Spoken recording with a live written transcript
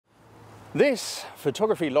This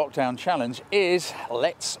photography lockdown challenge is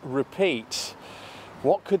let's repeat.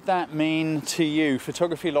 What could that mean to you?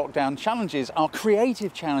 Photography lockdown challenges are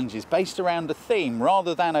creative challenges based around a theme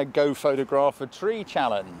rather than a go photograph a tree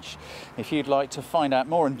challenge. If you'd like to find out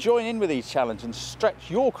more and join in with these challenges and stretch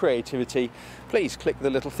your creativity, please click the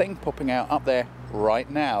little thing popping out up there right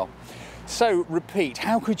now. So repeat,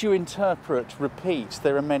 how could you interpret repeat?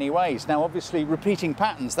 There are many ways. Now obviously repeating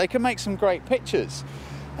patterns, they can make some great pictures.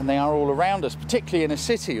 And they are all around us, particularly in a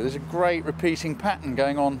city. There's a great repeating pattern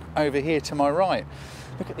going on over here to my right.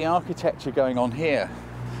 Look at the architecture going on here.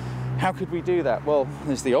 How could we do that? Well,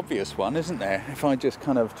 there's the obvious one, isn't there? If I just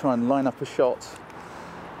kind of try and line up a shot,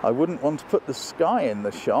 I wouldn't want to put the sky in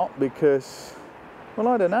the shot because, well,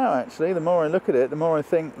 I don't know actually. The more I look at it, the more I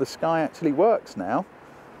think the sky actually works now.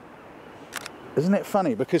 Isn't it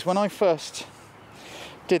funny? Because when I first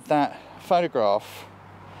did that photograph,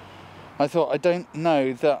 I thought, I don't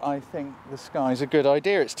know that I think the sky's a good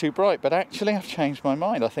idea, it's too bright, but actually I've changed my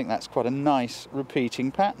mind. I think that's quite a nice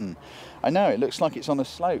repeating pattern. I know, it looks like it's on a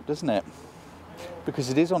slope, doesn't it?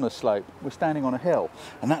 Because it is on a slope, we're standing on a hill,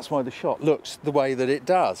 and that's why the shot looks the way that it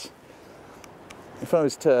does. If I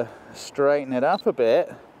was to straighten it up a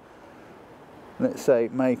bit, let's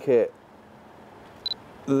say make it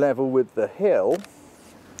level with the hill,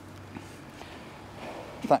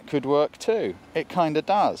 that could work too. It kind of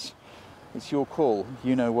does. It's your call.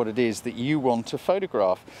 You know what it is that you want to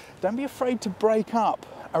photograph. Don't be afraid to break up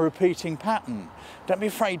a repeating pattern. Don't be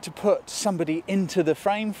afraid to put somebody into the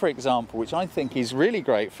frame, for example, which I think is really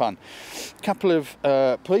great fun. A couple of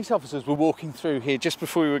police officers were walking through here just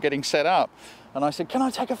before we were getting set up, and I said, can I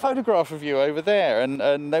take a photograph of you over there?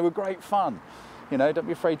 And they were great fun. You know, don't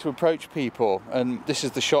be afraid to approach people, and this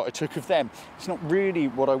is the shot I took of them. It's not really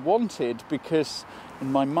what I wanted because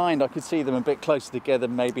in my mind I could see them a bit closer together,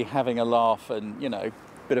 maybe having a laugh and, you know,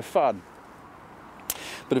 a bit of fun.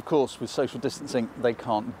 But of course with social distancing they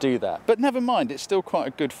can't do that. But never mind, it's still quite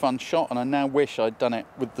a good fun shot, and I now wish I'd done it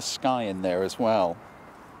with the sky in there as well.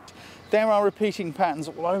 There are repeating patterns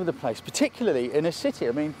all over the place, particularly in a city.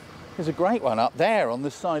 I mean, there's a great one up there on the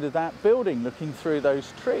side of that building looking through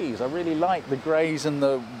those trees. I really like the greys and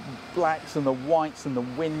the blacks and the whites and the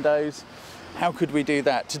windows. How could we do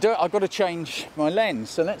that? To do it, I've got to change my lens.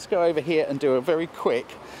 So let's go over here and do a very quick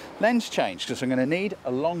lens change because I'm going to need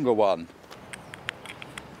a longer one.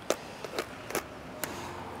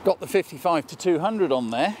 Got the 55 to 200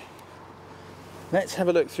 on there. Let's have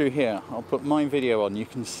a look through here. I'll put my video on. You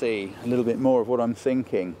can see a little bit more of what I'm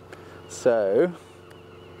thinking. So,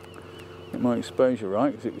 get my exposure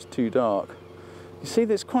right because it was too dark. You see,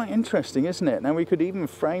 that's quite interesting, isn't it? Now we could even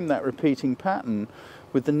frame that repeating pattern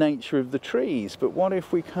with the nature of the trees, but what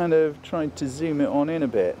if we kind of tried to zoom it on in a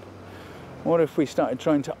bit? What if we started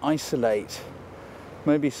trying to isolate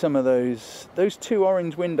maybe some of those two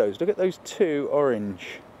orange windows? Look at those two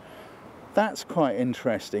orange. That's quite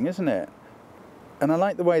interesting, isn't it? And I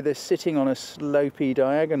like the way they're sitting on a slopey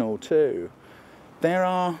diagonal too. There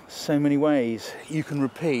are so many ways you can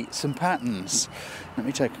repeat some patterns. Let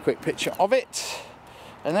me take a quick picture of it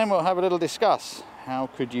and then we'll have a little discuss. How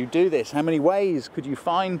could you do this? How many ways could you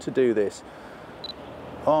find to do this?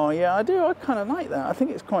 Oh yeah, I do. I kind of like that. I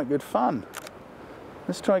think it's quite good fun.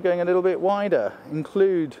 Let's try going a little bit wider.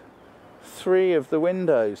 Include three of the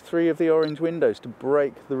windows, three of the orange windows to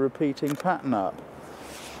break the repeating pattern up.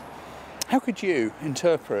 How could you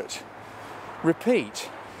interpret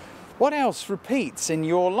repeat? What else repeats in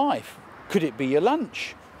your life? Could it be your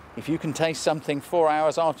lunch? If you can taste something 4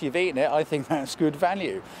 hours after you've eaten it, I think that's good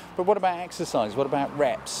value. But what about exercise? What about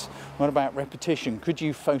reps? What about repetition? Could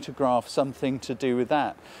you photograph something to do with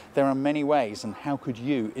that? There are many ways, and how could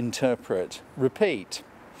you interpret repeat?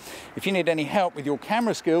 If you need any help with your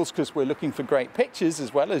camera skills, because we're looking for great pictures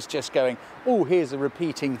as well as just going, oh, here's a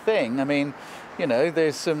repeating thing. I mean, you know,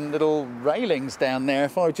 there's some little railings down there.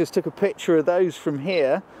 If I just took a picture of those from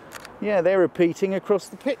here, yeah, they're repeating across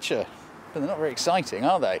the picture. But they're not very exciting,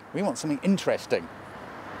 are they? We want something interesting.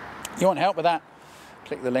 You want help with that?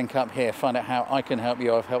 Click the link up here, find out how I can help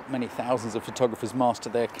you. I've helped many thousands of photographers master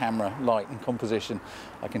their camera, light and composition.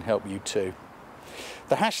 I can help you too.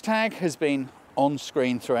 The hashtag has been on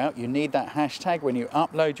screen throughout. You need that hashtag when you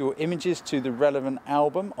upload your images to the relevant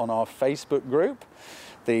album on our Facebook group.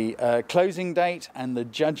 The closing date and the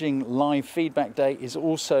judging live feedback date is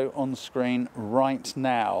also on screen right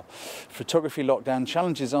now. Photography lockdown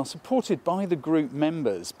challenges are supported by the group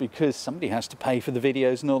members because somebody has to pay for the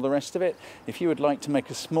videos and all the rest of it. If you would like to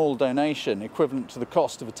make a small donation equivalent to the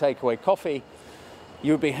cost of a takeaway coffee,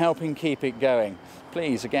 you would be helping keep it going.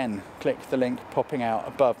 Please, again, click the link popping out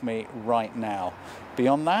above me right now.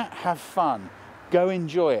 Beyond that, have fun. Go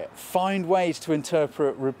enjoy it. Find ways to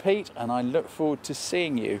interpret, repeat, and I look forward to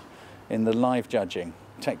seeing you in the live judging.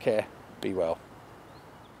 Take care. Be well.